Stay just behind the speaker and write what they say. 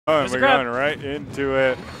Oh, and we're going right into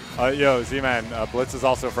it. Yo, Z-Man, Blitz is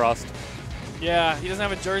also Frost. Yeah, he doesn't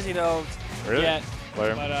have a jersey though yet,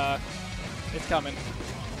 but it's coming.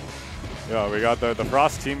 Yeah, we got the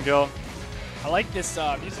Frost team kill. I like this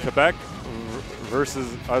music. Quebec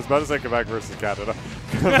versus, I was about to say Quebec versus Canada.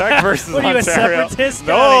 Quebec versus what are you, Ontario. A separatist?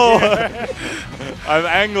 No! I'm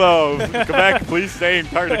Anglo. Quebec, please stay in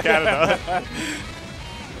part of Canada.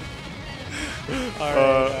 All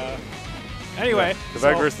right. Anyway. Yeah.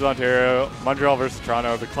 Quebec versus Ontario, Montreal versus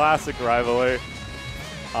Toronto, the classic rivalry.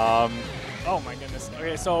 Oh my goodness.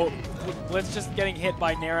 Okay, so Blitz just getting hit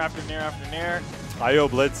by nair after nair after nair. IO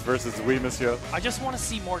Blitz versus Oui Monsieur. I just want to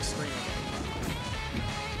see more screaming.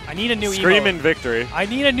 I need a new emote. Screaming victory. I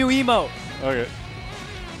need a new emote. Okay.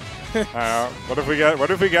 What if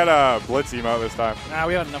we get a Blitz emote this time? Nah,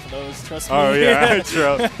 we have enough of those. Trust me. Oh yeah,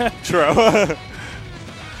 true.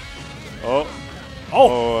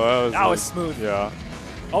 Oh, that was smooth. Yeah.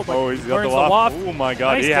 Oh, he's got the waft. Oh my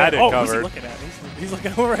God, nice he had it covered. Who's he looking at? He's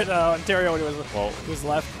looking over at Ontario when he was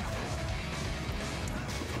left.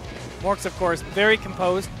 MoRks, of course, very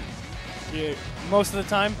composed. Most of the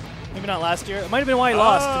time. Maybe not last year. It might have been why he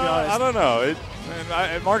lost, to be honest. I don't know.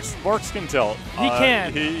 MoRks can tilt. He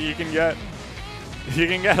can. He can get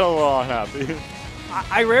a little unhappy.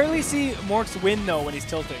 I rarely see MoRks win though when he's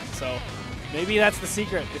tilting. So maybe that's the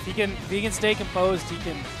secret. If he can stay composed, he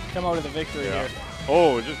can come out of the victory here.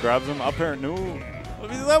 Oh, it just grabs him up here. No.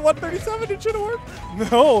 Is that 137? It should have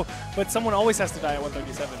worked. No, but someone always has to die at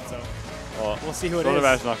 137. So we'll see who it is.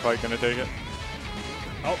 Sodabash not quite gonna take it.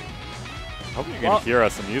 Oh. I hope you can hear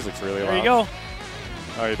us. The music's really loud. There you go.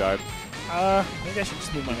 Oh, he died. Maybe I should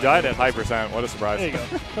just move my mic. He died at high percent. What a surprise. There you go.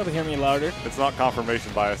 Probably hear me louder. It's not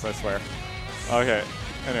confirmation bias, I swear. Okay.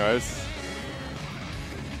 Anyways.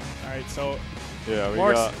 All right, so yeah, we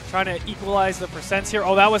MoRks got trying to equalize the percents here.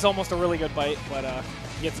 Oh, that was almost a really good bite, but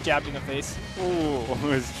he gets jabbed in the face. Ooh,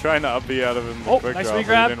 was trying to up B out of him. Quick nice draw,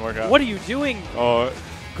 regrab. didn't work out. What are you doing? Oh,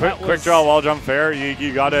 quick draw, wall jump fair.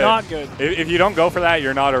 You got it. Not good. If you don't go for that,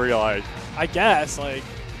 you're not a real Ike. I guess. Like,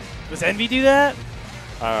 does Envy do that?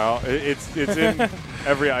 I don't know. It's in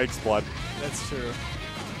every Ike's blood. That's true.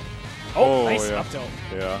 Oh, nice yeah. up tilt.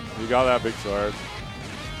 Yeah, you got that big sword.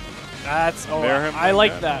 That's I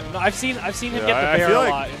like that. No, I've seen him get the bear a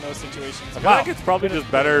lot in those situations. I feel like it's probably just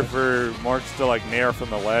better for MoRks to like nair from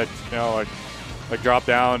the ledge, you know, like drop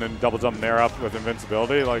down and double jump nair up with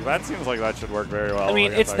invincibility. Like that seems like that should work very well. I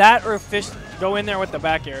mean, it's that or fish go in there with the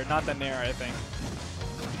back air, not the nair. I think.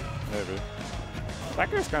 Maybe.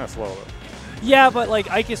 Back air's kind of slow though. Yeah, but like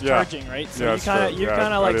Ike is charging, right? So you're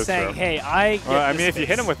kind of like saying, true. "Hey, I mean, if you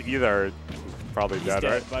hit him with either, he's probably dead,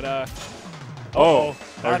 right? But okay.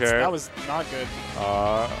 That was not good.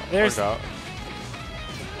 There's.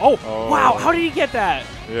 Oh, wow! How did he get that?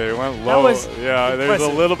 Yeah, he went low. There's a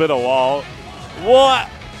little bit of wall. What?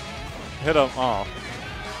 Hit him. Oh.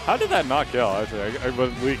 How did that not kill? Actually, I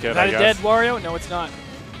was weak hit. Is that a dead Wario? No, it's not.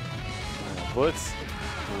 Blitz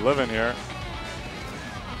living here.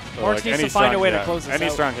 MoRks needs to find a way to close this out.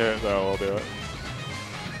 Any strong hit, though, will do it.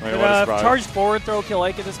 Could charged forward throw kill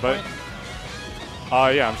Ike at this point?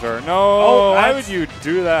 Yeah, I'm sure. No, why would you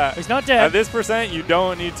do that? He's not dead. At this percent, you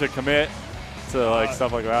don't need to commit to like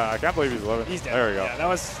stuff like that. I can't believe he's living. He's dead. There we go. Yeah, that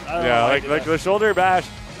was. Like the shoulder bash.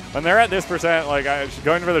 When they're at this percent, like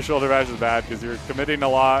going for the shoulder bash is bad because you're committing a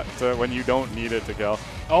lot to when you don't need it to kill.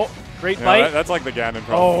 Oh, great bite. That's like the Ganon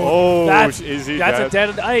problem. That's dead? A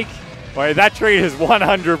dead Ike. Wait, that trade is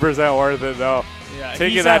 100% worth it though. Yeah,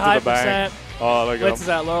 taking that to the bank. Oh, look at him. Blitz is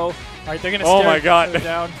at low. All right, they're gonna. Oh my God!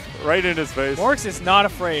 Down. Right in his face. MoRks is not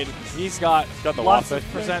afraid. He's got the lots of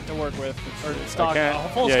percent to work with. Or stock,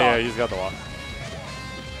 full stock. Yeah, he's got the waft.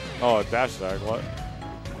 Oh, dash tag. What?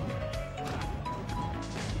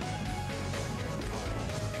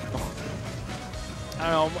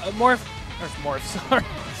 I don't know. Morph. Sorry.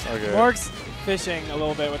 Okay. MoRks fishing a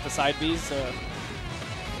little bit with the side Bs.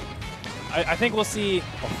 I think we'll see.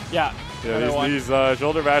 Yeah. These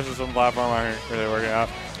shoulder bashes from the platform aren't really working out.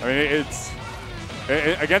 I mean, it's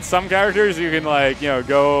against some characters you can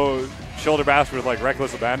go shoulder bash with like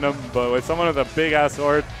reckless abandon, but with someone with a big ass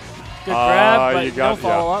sword, good grab, but no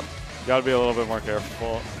follow up. Got to be a little bit more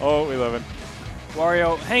careful. Oh, we live in.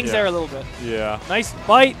 Wario hangs there a little bit. Yeah. Nice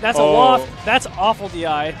bite. That's a waft. That's awful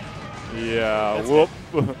DI. Yeah. Whoop.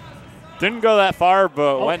 Didn't go that far,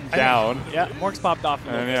 but went down. Yeah, MoRks popped off.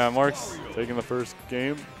 And MoRks taking the first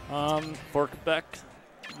game. For Quebec.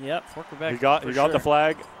 Yep, for Quebec. He got the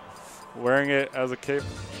flag, wearing it as a cape.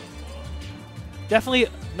 Definitely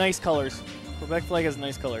nice colors. Quebec flag has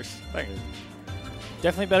nice colors. Thank you.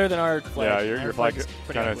 Definitely better than our flag. Yeah, your flag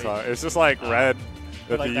kind of it's just like red.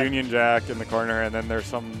 Got like the that. Union Jack in the corner, and then there's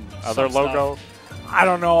some other Some logo. I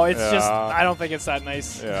don't know. It's Yeah. just I don't think it's that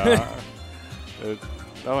nice. Yeah, that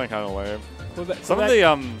one kind of lame. Quebec, Some of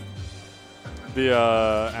the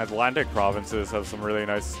Atlantic provinces have some really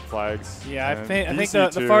nice flags. Yeah, I and think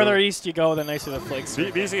BC the too. farther east you go, the nicer the flags.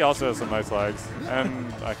 BC also has some nice flags,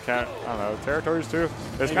 and I don't know, territories too.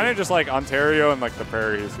 It's Maybe. kind of just like Ontario and like the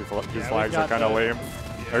prairies whose we've flags are got kind of the- lame.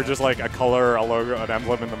 They're just like a color, a logo, an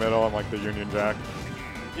emblem in the middle, and like the Union Jack.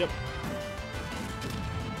 Yep.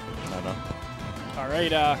 I don't know. All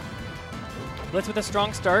right. Blitz with a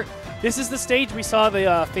strong start. This is the stage we saw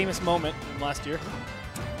the famous moment from last year.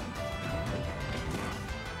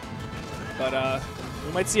 But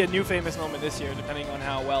we might see a new famous moment this year, depending on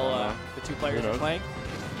how well the two players are playing.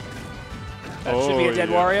 That should be a dead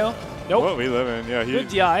Wario. Nope. What we live in, yeah. Good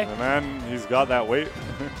DI. The man, he's got that weight.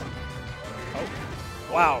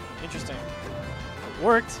 Wow, interesting. It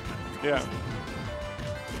worked. Yeah.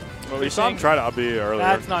 Well, we saw him try to up B earlier.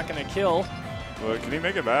 That's not going to kill. But can he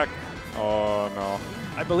make it back? Oh, no.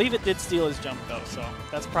 I believe it did steal his jump, though, so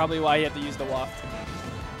that's probably why he had to use the waft.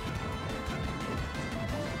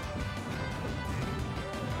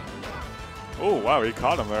 Oh, wow, he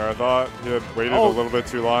caught him there. I thought he had waited a little bit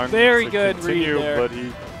too long. Very to good continue, read there. But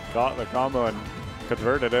he got the combo and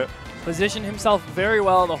converted it. Positioned himself very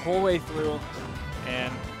well the whole way through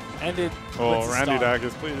and ended Oh, with Randy stop.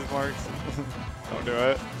 Dacus, please, MoRks. Don't do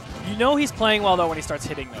it. You know he's playing well, though, when he starts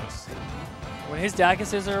hitting those. When his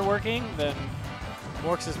Dacuses are working, then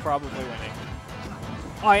MoRks is probably winning.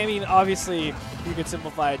 Oh, I mean, obviously, you could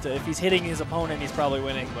simplify it to if he's hitting his opponent, he's probably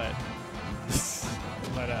winning, but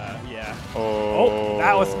yeah. Oh,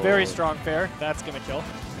 that was very strong fair. That's going to kill.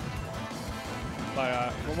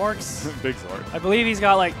 But MoRks, Big sword. I believe he's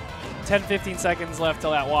got like 10-15 seconds left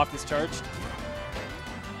till that waft is charged.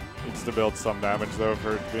 Needs to build some damage, though,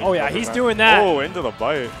 for being Oh, yeah, he's doing that. Oh, into the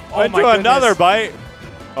bite. Oh, into my another goodness. bite.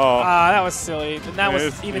 Oh. That was silly. And that was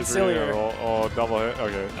He's even really sillier. gonna roll. Oh, double hit.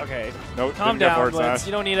 Okay. Okay. Nope. Calm didn't get down, forward Blitz. smash.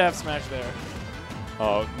 You don't need to have smash there.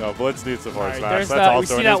 Oh, no. Blitz needs the forward All right, smash. there's That's that. We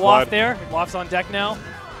also see in that his waft blood. there. Waft's on deck now.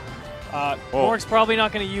 MoRks probably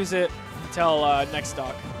not going to use it until next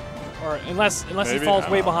stock, or unless he Maybe, falls I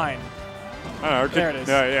way don't know. behind. I don't know. There it is.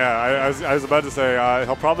 Yeah. I was about to say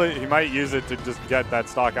he might use it to just get that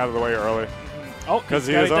stock out of the way early. Oh, Because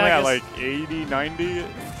he got was a only at Dacus. like 80, 90.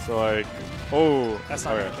 So like, oh. That's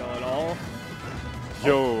not going to kill at all.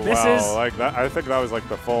 Yo, this wow. is Like that. I think that was like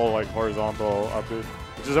the full like horizontal up B,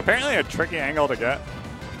 which is apparently a tricky angle to get.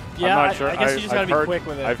 Yeah, I'm not sure. I guess you just got to be quick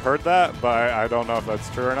with it. I've heard that, but I don't know if that's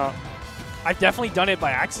true or not. I've definitely done it by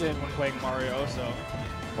accident when playing Mario. So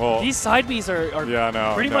Well, these side Bs are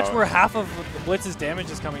yeah, pretty much where half of Blitz's damage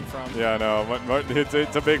is coming from. Yeah, no, but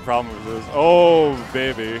it's a big problem with this. Oh,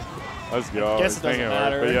 baby. Let's go. Guess it doesn't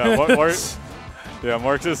matter. But yeah,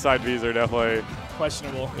 MoRks' side Bs are definitely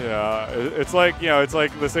questionable. Yeah, it's like it's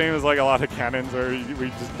like the same as like a lot of cannons where we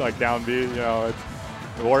just like down B. The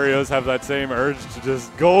Warriors have that same urge to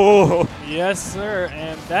just go. Yes, sir.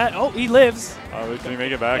 And that he lives. Can he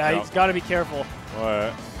make it back? Yeah, now? he's got to be careful.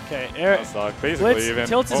 What? Okay, Basically, Blitz even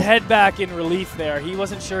tilts his head back in relief there. He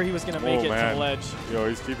wasn't sure he was going to make it to the ledge. Yo,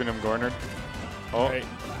 he's keeping him cornered. Oh, right.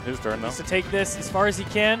 His turn though. Needs to take this as far as he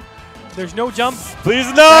can. There's no jump. Please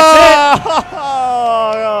no!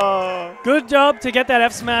 Good job to get that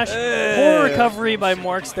F smash. Poor recovery by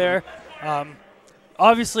MoRks there.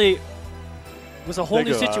 Obviously, it was a whole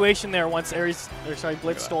new situation there once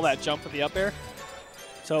Blitz stole that jump with the up air.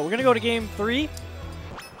 So we're going to go to game 3.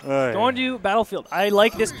 Going to Battlefield. I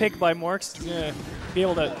like this pick by MoRks. He's going to be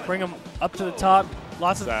able to bring him up to the top.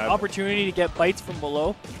 Lots of opportunity to get bites from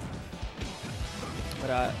below.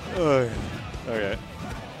 But okay.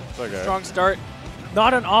 It's okay. Strong start.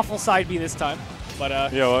 Not an awful side B this time. But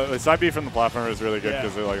the side B from the platformer is really good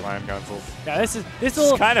because they're like land cancels. Yeah, this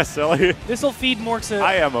will kind of silly. This will feed MoRks.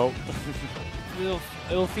 IMO.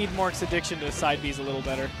 It'll feed MoRks' addiction to side Bs a little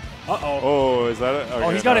better. Oh, is that it? Okay, oh,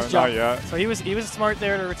 he's got his jump. Not yet. So he was smart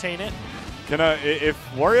there to retain it. If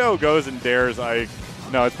Wario goes and dares,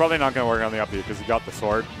 no, it's probably not going to work on the up B because he got the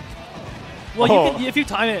sword. Well, if you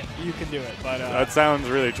time it, you can do it. But that sounds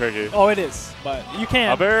really tricky. Oh, it is, but you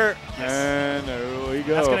can. Up air, and there we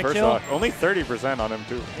go. That's gonna First kill. off, only 30% on him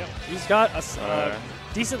too. Yep, he's got a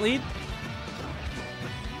decent lead.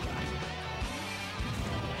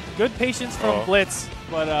 Good patience from Blitz,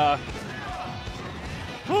 but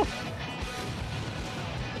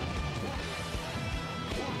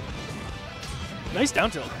nice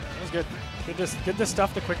down tilt. That was good. Good to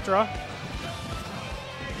stuff the quick draw.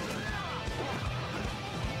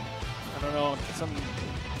 I don't know, some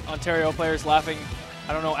Ontario players laughing,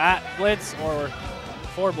 I don't know, at Blitz or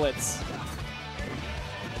for Blitz.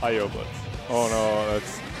 IO Blitz. Oh no,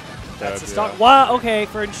 that's a stock. Wow, okay,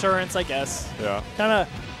 for insurance, I guess. Yeah. Kind of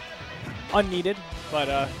unneeded,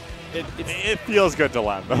 but it feels good to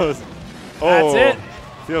land those. That's it.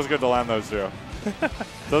 Feels good to land those too.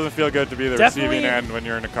 Doesn't feel good to be the receiving end when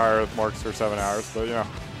you're in a car with MoRks for 7 hours, but you know.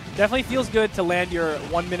 Definitely feels good to land your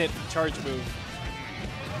 1-minute charge move.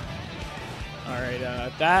 All right,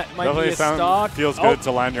 that might definitely be a stock. Feels good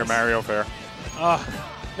to land your Mario fare.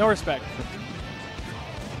 No respect.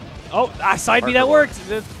 Side B, that worked.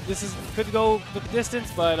 This is could go the distance,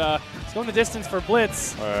 but it's going the distance for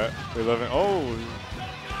Blitz. All right, we live in.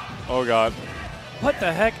 Oh God. What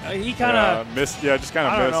the heck? He kind of missed. Yeah, just kind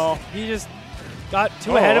of missed. I don't know. He just got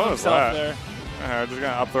too ahead of himself there. Just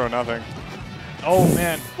gonna up throw nothing. Oh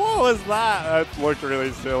man. What was that? That looked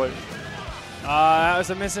really silly. That was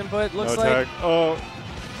a misinput. Looks no like. Tag. Oh.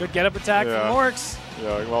 Good get up attack from MoRks.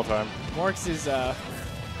 Yeah, well timed. MoRks is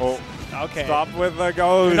okay. Stop with the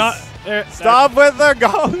goes. There, stop with the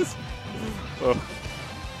goes.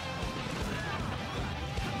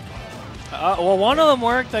 Well, one of them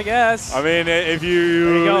worked, I guess. I mean, if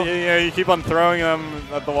you keep on throwing them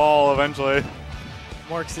at the wall eventually.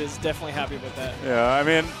 MoRks is definitely happy with that. Yeah, I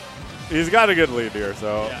mean, he's got a good lead here,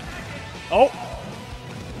 so. Yeah. Oh.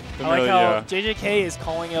 I like how JJK is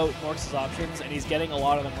calling out MoRks' options, and he's getting a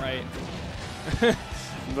lot of them right.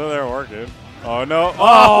 No, they're working. Oh, no.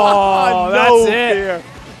 Oh, no that's fear. it.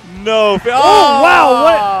 No fear. Oh,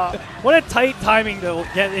 wow. What a tight timing to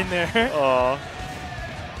get in there.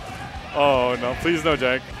 Oh, no. Please no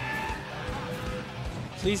jank.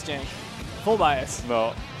 Please jank. Full bias.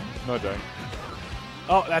 No. No jank.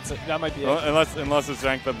 Oh, that's it. That might be it. Unless it's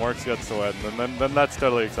jank that MoRks gets to win, then that's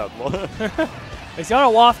totally acceptable. He's got a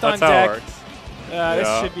waft on deck. That's how it works.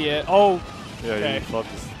 This should be it. Oh. Yeah, okay. you love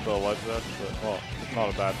the ledge that, but, well,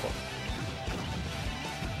 not a bad pull.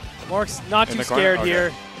 MoRks not too scared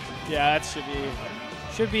here. Yeah, that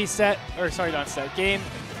should be set, or sorry, not set. Game.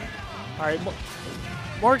 All right,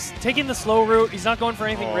 MoRks taking the slow route. He's not going for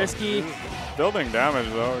anything risky. Building damage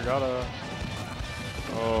though. We gotta.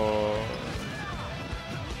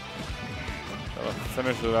 Gotta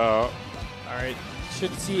finish it out. All right,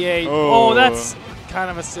 should see a. Oh, that's kind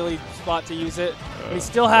of a silly spot to use it. But he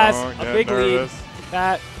still has a big lead.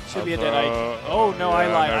 That should be a dead ike. Oh no, I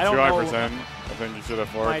lied. I don't know. I think you should have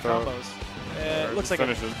forward my throw. combos. It looks like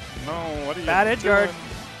finishes. No, what are you bad edge guard.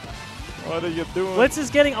 What are you doing? Blitz is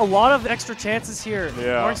getting a lot of extra chances here.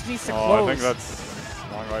 Yeah. MoRks needs to close. I think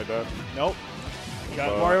that's long right there. Nope. You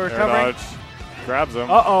got Wario recovering. Grabs him.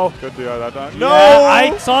 Uh-oh. Good deal that time. No!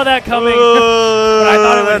 Yeah, I saw that coming. But I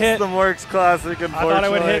thought it would hit. That's the MoRks classic, unfortunately. I thought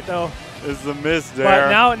it would hit, though. Is the miss there.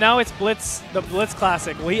 But now it's Blitz, the Blitz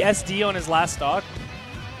classic. Will he SD on his last stock?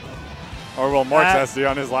 Or will MoRks SD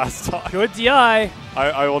on his last stock? Good DI.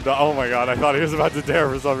 I will. Oh my god! I thought he was about to dare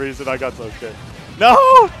for some reason. I got so scared.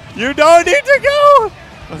 No, you don't need to go.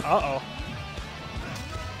 Uh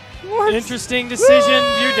oh. Interesting decision.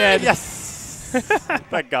 You're dead. Yes.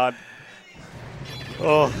 Thank God.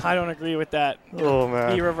 Oh, I don't agree with that. Oh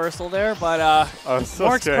man. B reversal there, but so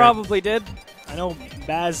MoRks scared. probably did. I know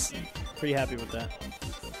Baz pretty happy with that.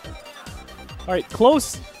 All right,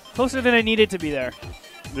 closer than I needed to be there.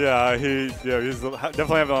 Yeah, he's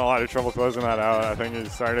definitely having a lot of trouble closing that out. I think he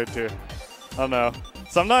started to. I don't know.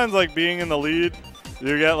 Sometimes, like, being in the lead,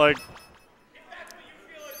 you get, like,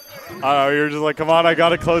 I don't know, you're just like, come on, I got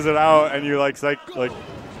to close it out, and you,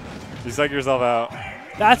 you psych yourself out.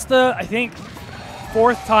 That's the, I think,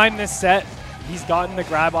 4th time this set he's gotten the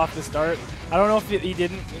grab off the start. I don't know if he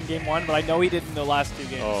didn't in game 1, but I know he did in the last 2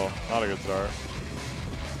 games. Oh, not a good start.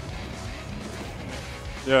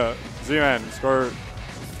 Yeah, Z-Man, score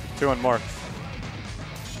 2 on MoRks.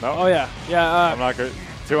 No? Oh, yeah. Yeah. I'm not good.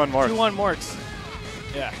 2 on MoRks. 2 on MoRks.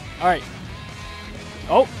 Yeah. All right.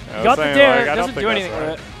 Oh, yeah, got the dare. Like, doesn't do anything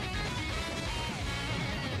with it.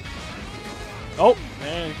 Oh,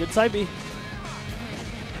 man, good side B.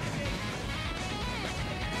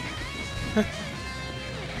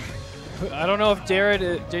 I don't know if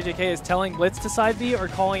JJK is telling Blitz to side B or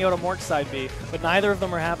calling out a MoRks side B, but neither of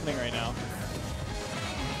them are happening right now.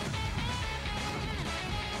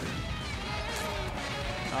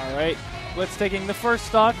 All right, Blitz taking the first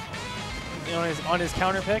stock on his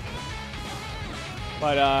counter pick.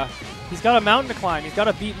 But he's got a mountain to climb. He's got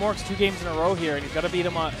to beat MoRks 2 games in a row here, and he's got to beat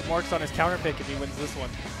MoRks on his counter pick if he wins this one.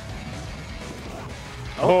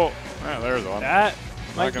 Oh, yeah, there's one. That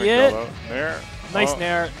might be it. There. Nice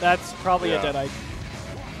nair. That's probably a dead ike.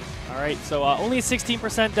 All right, so only a 16%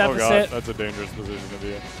 deficit. Oh god, that's a dangerous position to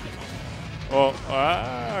be in. Well,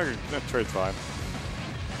 that trade's fine.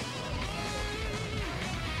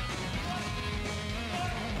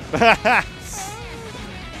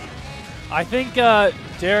 I think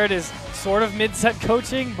Jared is sort of mid-set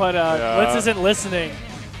coaching, but Blitz isn't listening.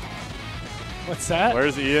 What's that?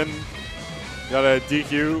 Where's Ian? Got a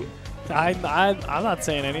DQ. I'm not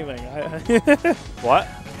saying anything. What?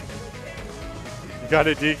 You got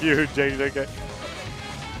a DQ, JJK.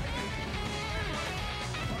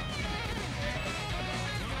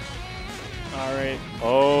 All right.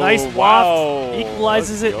 Oh, nice waft. wow.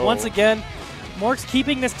 Equalizes it once again. MoRks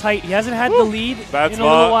keeping this tight. He hasn't had the lead in a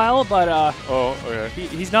little while, but okay.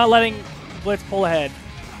 He's not letting Blitz pull ahead.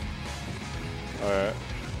 All right.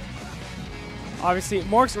 Obviously,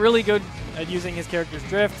 MoRks really good at using his character's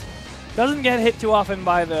drift. Doesn't get hit too often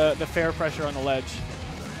by the fair pressure on the ledge.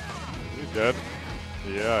 He's good.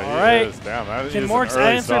 Yeah, all right. Is. Damn, that Can is MoRks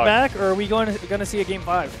answer back, or are we going to see a game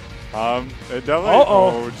 5? It definitely.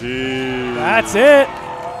 Oh, geez. That's it.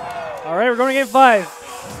 All right, we're going to game 5.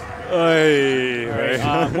 Right.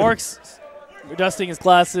 MoRks adjusting his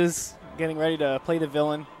glasses, getting ready to play the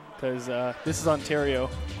villain because this is Ontario.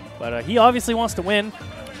 But he obviously wants to win,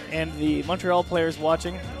 and the Montreal players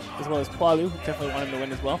watching, as well as Poilu, definitely want him to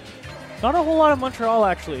win as well. Not a whole lot of Montreal,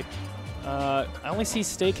 actually. I only see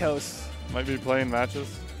Steakhouse. Might be playing matches.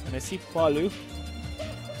 And I see Poilu.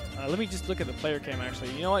 Let me just look at the player cam,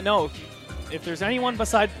 actually. You know what? No. If there's anyone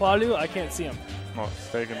beside Poilu, I can't see him. Oh,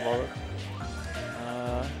 Steak and Wallet.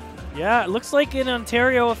 Yeah, it looks like an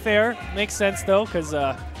Ontario affair. Makes sense, though, because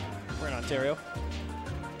we're in Ontario.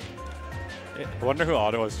 I wonder who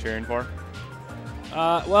Ottawa's cheering for.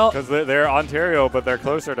 Well, because they're Ontario, but they're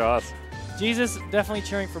closer to us. Jesus definitely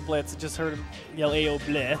cheering for Blitz. Just heard him yell "Ayo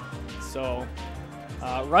bleh." So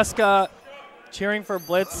Ruska cheering for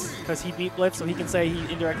Blitz because he beat Blitz, so he can say he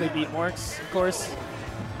indirectly beat MoRks, of course.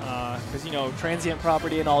 Because you know, transient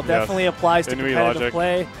property and all definitely applies to Inuit competitive logic.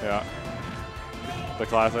 play. Yeah. The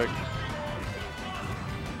classic.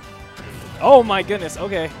 Oh my goodness.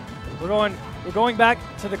 Okay, we're going back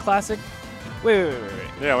to the classic. Wait.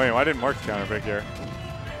 Yeah, wait. Why didn't MoRks counterpick here?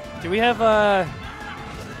 Do we have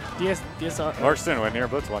DSR? MoRks didn't win here.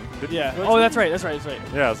 Blitz won. Yeah. Blitz Oh, win? that's right.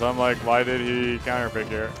 Yeah. So I'm like, why did he counterpick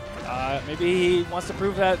here? Maybe he wants to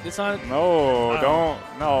prove that it's not. No, don't.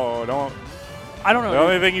 I don't know. The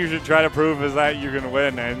only thing you should try to prove is that you can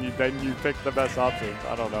win, and then you pick the best options.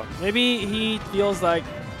 I don't know. Maybe he feels like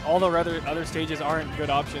all the other stages aren't good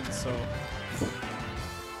options. So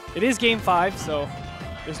it is game 5, so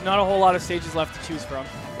there's not a whole lot of stages left to choose from,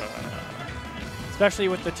 especially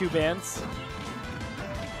with the 2 bands.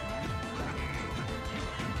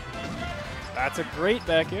 That's a great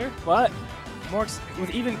back air, but MoRks with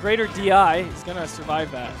even greater DI is going to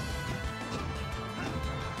survive that.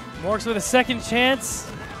 MoRks with a second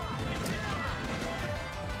chance.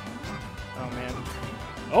 Oh, man.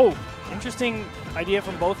 Oh, interesting idea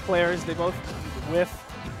from both players. They both whiff.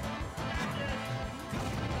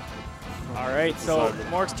 All right, so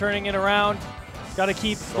MoRks turning it around. Got to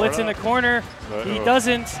keep Blitz in the corner. He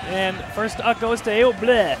doesn't, and first up goes to Ayo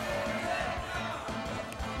bleh.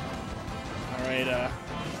 All right,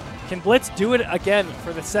 can Blitz do it again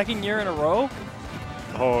for the 2nd year in a row?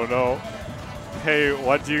 Oh, no. Hey,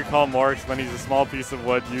 what do you call MoRks when he's a small piece of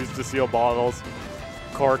wood used to seal bottles?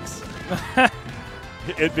 Corks.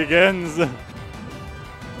 It begins.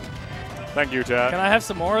 Thank you, chat. Can I have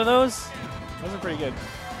some more of those? Those are pretty good.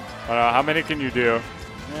 How many can you do?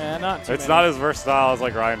 Yeah, not too many. It's not as versatile as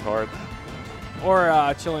like Ryan Ford. Or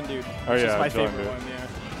Chillin' Dude, which is my favorite one, yeah.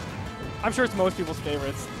 I'm sure it's most people's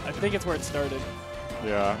favorites. I think it's where it started.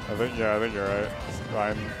 Yeah, I think you're right.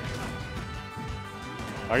 Ryan.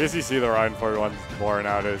 I guess you see the Ryan Ford ones more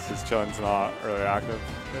nowadays. His Chillin's not really active.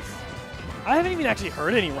 I haven't even actually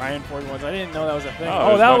heard any Ryan Ford ones. I didn't know that was a thing.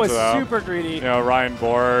 Oh, that was super greedy. You know, Ryan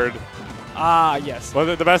Board. Ah, yes.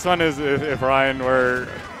 Well, the best one is if Ryan were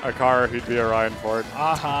a car, he'd be a Ryan Ford.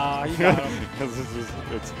 Aha, you got him. Because it's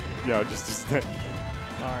just. All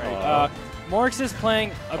right. MoRks is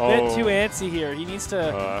playing a bit too antsy here. He needs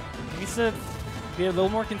to be a little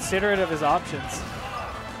more considerate of his options.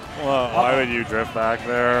 Well, why would you drift back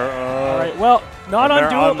there? All right. Well, not on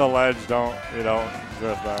dual. On the ledge, don't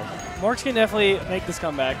drift back. MoRks can definitely make this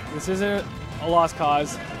comeback. This isn't a lost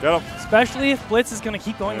cause. Get him. Especially if Blitz is going to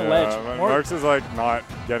keep going the ledge. MoRks is like not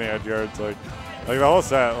getting edge guards. Like the whole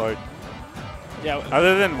set. Like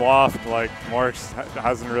other than waft, like MoRks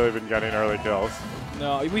hasn't really been getting early kills.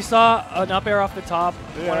 No, we saw an up air off the top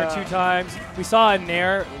 1 or 2 times. We saw a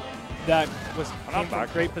nair that was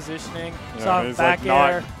great positioning. Saw a back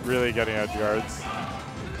air. Not really getting edge guards.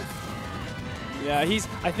 Yeah,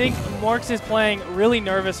 I think MoRks is playing really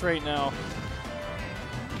nervous right now.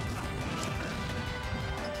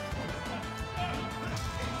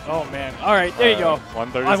 Oh man! All right, there you go.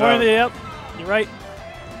 137. Yep, you're right.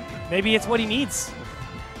 Maybe it's what he needs.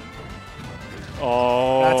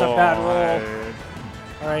 Oh, that's a bad roll.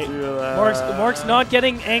 All right, MoRks not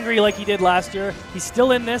getting angry like he did last year. He's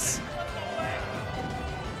still in this.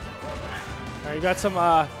 All right, you got some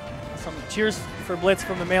cheers for Blitz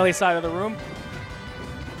from the melee side of the room.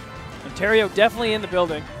 Ontario definitely in the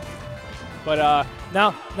building. But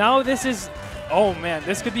now this is, oh man,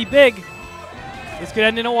 this could be big. This could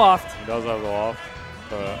end in a waft. He does have the waft,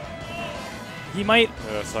 but he might.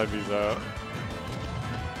 Yeah, side B's out.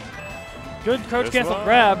 Good crouch cancel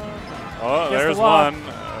grab. Oh, there's one.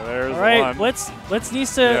 There's all right, one. Blitz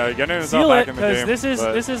needs to seal it because this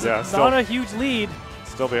is not a huge lead.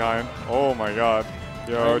 Still behind. Oh my God.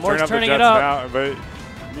 Yo, right, turn up the Jets now, but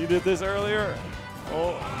needed this earlier.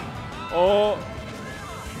 Oh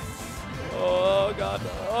God.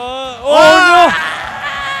 Oh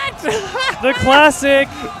no! The classic.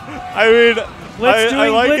 I mean, Blitz I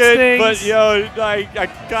like Blitz it, things. but yo, I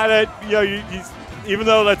gotta, yo, even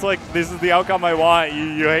though that's like this is the outcome I want,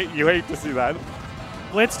 you hate to see that.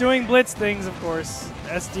 Blitz doing Blitz things, of course.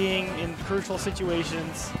 SDing in crucial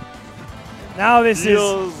situations. Now this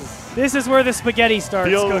is where the spaghetti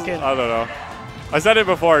starts cooking. I don't know. I said it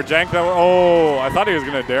before. Jank that. Oh, I thought he was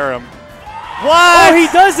gonna dare him. What? Oh, he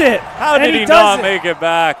does it. How did he not make it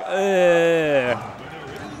back?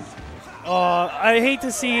 I hate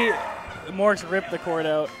to see MoRks rip the cord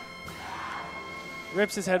out.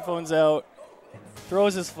 Rips his headphones out.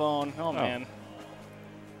 Throws his phone. Oh man.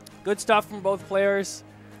 Good stuff from both players.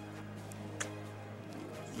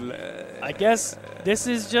 I guess this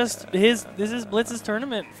is just this is Blitz's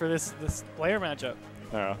tournament for this player matchup.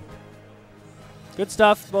 Yeah. Good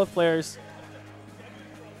stuff, both players.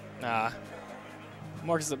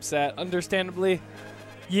 MoRks is upset, understandably.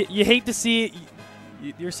 You hate to see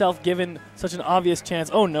yourself given such an obvious chance.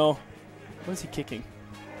 Oh no. What is he kicking?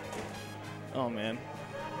 Oh man.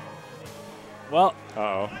 Well.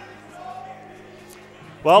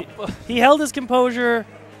 Well, he held his composure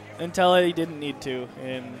until he didn't need to,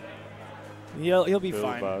 and he'll be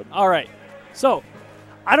fine. Bad. All right. So,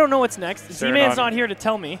 I don't know what's next. Z-Man's not here to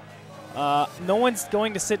tell me. No one's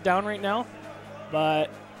going to sit down right now,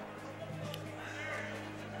 but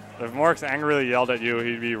if MoRks angrily yelled at you,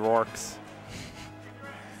 he'd be MoRks.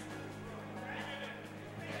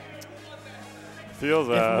 Feels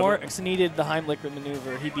bad. If MoRks needed the Heimlich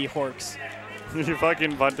maneuver, he'd be Horks. You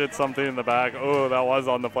fucking bunted something in the back. Oh, that was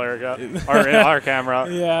on the player or in our camera.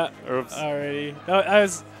 Yeah. Oops. Alrighty. That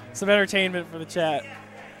was some entertainment for the chat.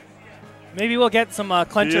 Maybe we'll get some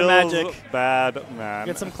clencher magic. Bad, man.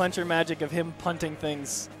 Get some clencher magic of him punting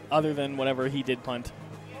things other than whatever he did punt.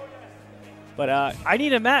 But I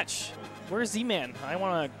need a match. Where's Z-Man? I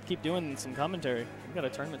want to keep doing some commentary. We got a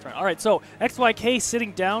tournament. All right, so XYK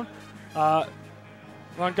sitting down.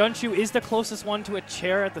 Ron Gunshoe is the closest one to a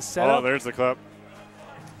chair at the setup. Oh, there's the clip.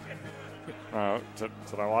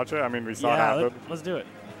 Should I watch it? I mean, we saw it happen. Let's do it.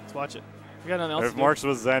 Let's watch it. We got nothing else If MoRks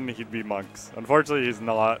was Zen, he'd be Monks. Unfortunately, he's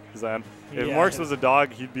not Zen. If MoRks was a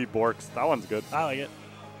dog, he'd be Borks. That one's good. I like it.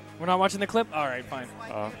 We're not watching the clip? All right, fine.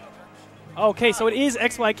 Okay, so it is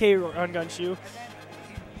XYK Ron Gunshoe.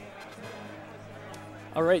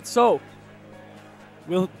 All right, so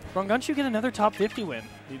will Ron Gunshoe get another top 50 win?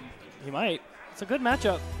 He might. It's a good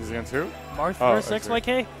matchup. Is he against who? Marth versus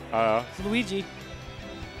XYK. It's Luigi.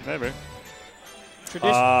 Maybe.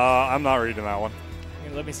 Tradition. I'm not reading that one.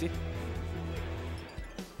 Let me see.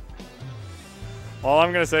 All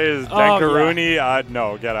I'm going to say is Dankaruni,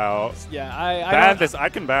 no, get out. Yeah, ban this. I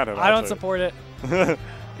can ban it, I don't support it. Yeah,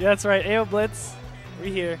 that's right. AO Blitz,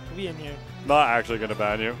 we here. We in here. Not actually going to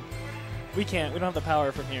ban you. We can't. We don't have the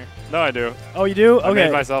power from here. No, I do. Oh, you do? Okay. I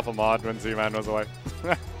made myself a mod when Z-Man was away.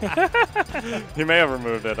 He may have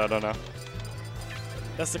removed it. I don't know.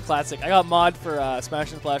 That's the classic. I got mod for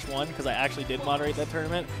Smash and Splash 1 because I actually did moderate that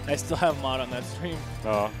tournament. I still have mod on that stream.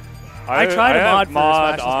 Oh. I tried to mod for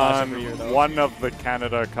Smash and Splash on every year, though. one of the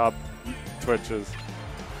Canada Cup Twitches.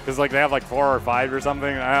 Because like they have like 4 or 5 or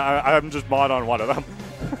something. I'm just mod on one of them.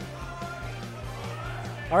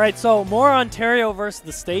 All right, so more Ontario versus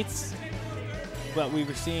the States. What we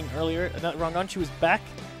were seeing earlier. Ron Gunshoe is back.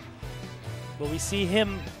 Will we see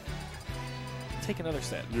him take another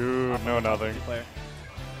set? You know nothing.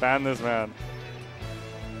 Ban this man.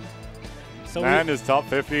 So man is top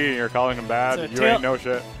 50 and you're calling him bad. You ain't no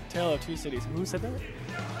shit. Tale of two cities. Who said that?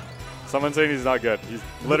 Someone saying he's not good. He's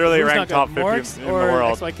literally ranked top 50 in the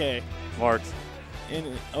world. XYK? MoRks.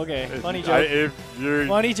 Okay, funny joke.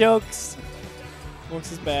 Funny jokes.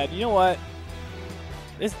 MoRks is bad. You know what?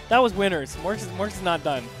 That was winners. MoRks is not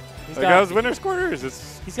done. That was winners quarters.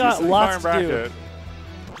 He's got lots to do.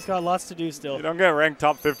 He's got lots to do still. You don't get ranked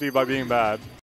top 50 by being bad.